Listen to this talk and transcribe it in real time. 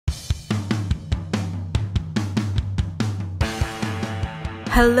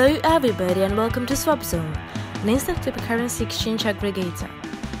Hello everybody and welcome to Swapzone, an instant cryptocurrency exchange aggregator.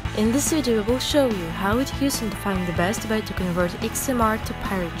 In this video we will show you how it is and find the best way to convert XMR to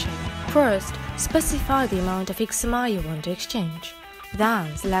PirateChain. First, specify the amount of XMR you want to exchange.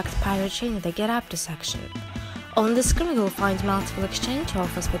 Then, select PirateChain in the Get Up to section. On the screen you will find multiple exchange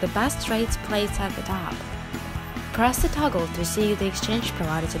offers with the best rates placed at the top. Press the toggle to see the exchange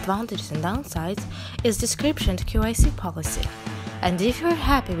provider's advantages and downsides, its description and KYC policy. And if you're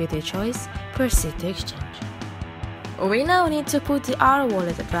happy with your choice, proceed to exchange. We now need to put the ARRR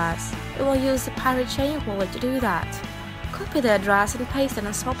wallet address. We will use the PirateChain wallet to do that. Copy the address and paste it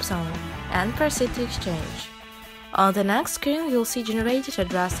on Swapzone, and proceed to exchange. On the next screen, you'll see generated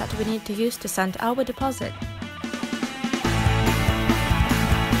address that we need to use to send our deposit.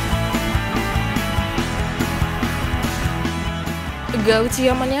 Go to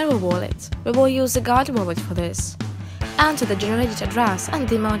your Monero wallet. We will use the guard wallet for this. Enter the generated address and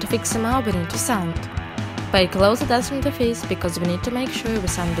the amount of XMR we need to send. Pay close attention to this because we need to make sure we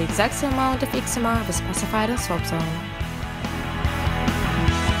send the exact same amount of XMR we specified on Swapzone.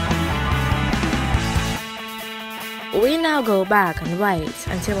 We now go back and wait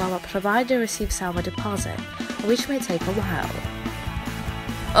until our provider receives our deposit, which may take a while.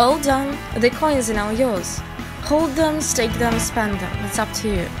 All done, the coins are now yours. Hold them, stake them, spend them, it's up to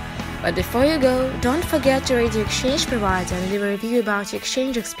you. But before you go, don't forget to rate your exchange provider and leave a review about your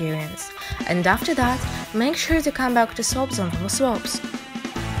exchange experience. And after that, make sure to come back to Swapzone for more swaps.